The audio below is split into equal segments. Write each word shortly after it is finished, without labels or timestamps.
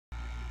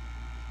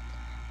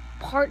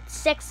part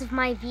 6 of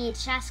my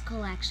VHS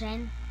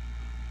collection.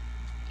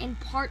 In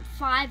part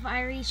 5,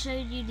 I already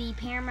showed you the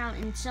Paramount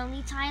and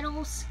Sony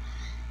titles.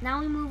 Now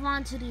we move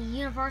on to the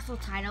Universal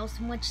titles,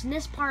 in which in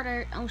this part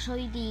I'll show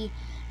you the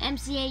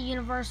MCA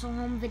Universal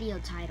Home Video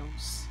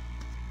titles.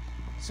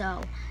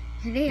 So,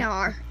 here they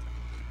are.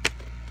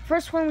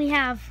 First we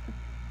have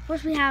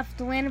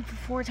The Land of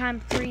Before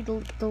Time 3,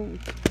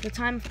 the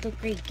Time of the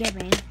Great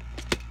Giving.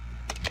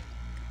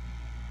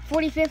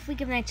 45th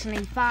week of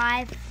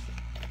 1995.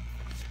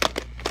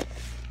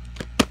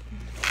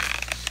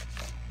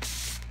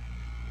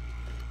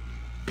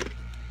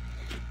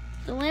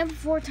 The Land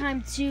Before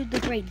Time 2, The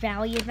Great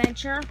Valley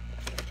Adventure.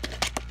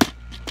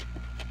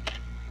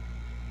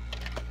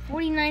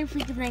 49th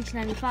week of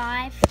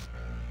 1995.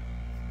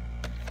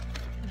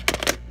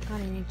 Got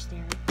an inch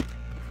there.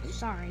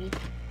 Sorry.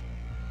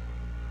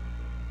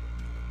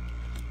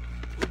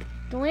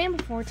 The Land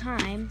Before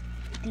Time,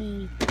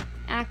 the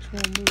actual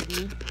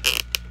movie.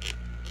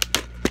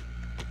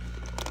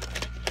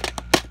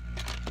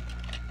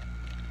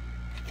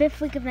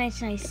 Fifth week of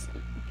 1996.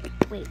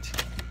 Wait.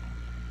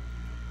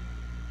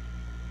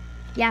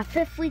 Yeah,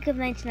 5th week of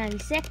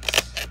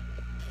 1996.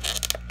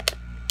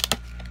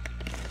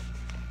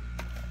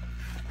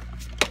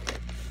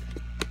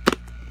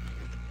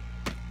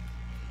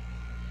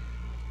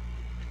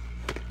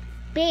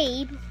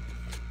 Babe,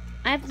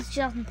 I have the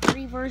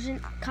 2003 version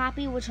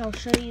copy, which I'll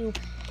show you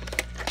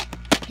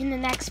in the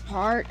next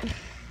part.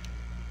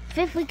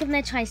 5th week of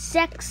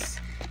 1996.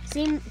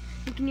 Same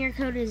year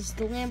code as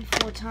The Land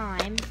Before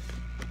Time.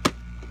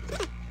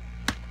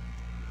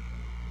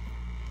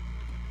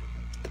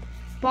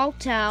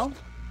 Balto.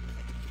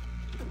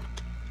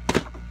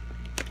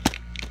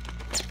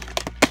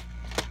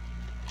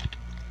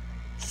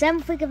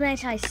 Seventh week of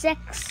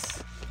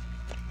 1996.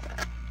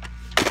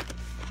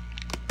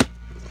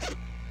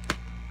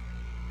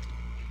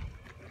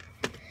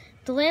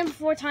 The Land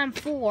Before Time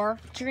 4,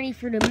 Journey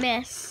Through the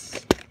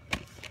Mist.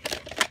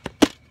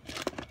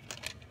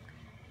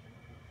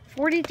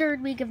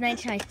 43rd week of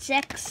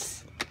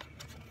 1996.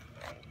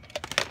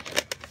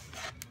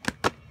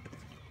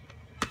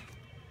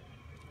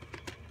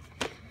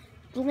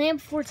 The Land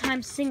Before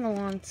Time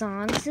sing-along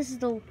songs. This is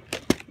the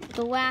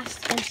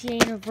last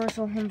MCA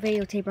Universal Home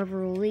Video tape ever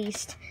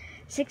released.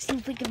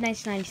 16th week of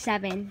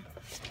 1997.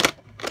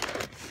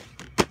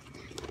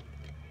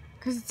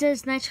 Because it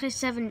says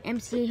 1997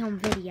 MCA Home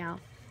Video.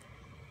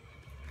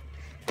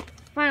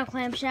 Final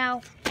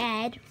Clamshell,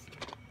 Ed.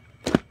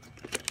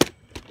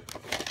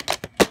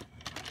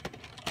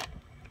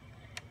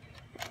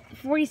 The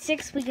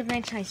 46th week of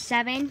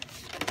 1997.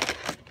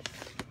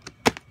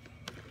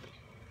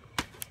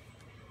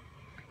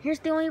 Here's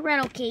the only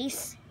rental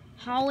case,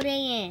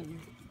 Holiday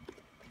Inn.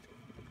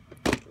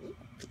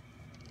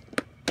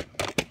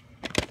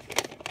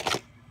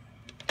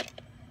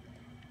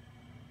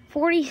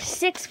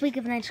 '46th week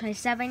of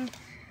 1927.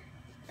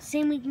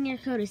 Same week in year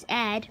code as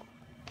Ed.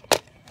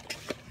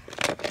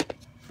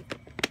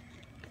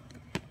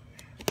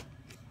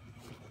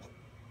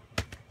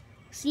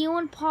 See you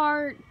in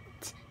part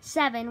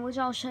 7, which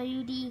I'll show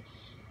you the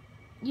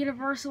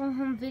Universal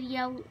Home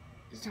Video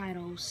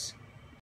titles.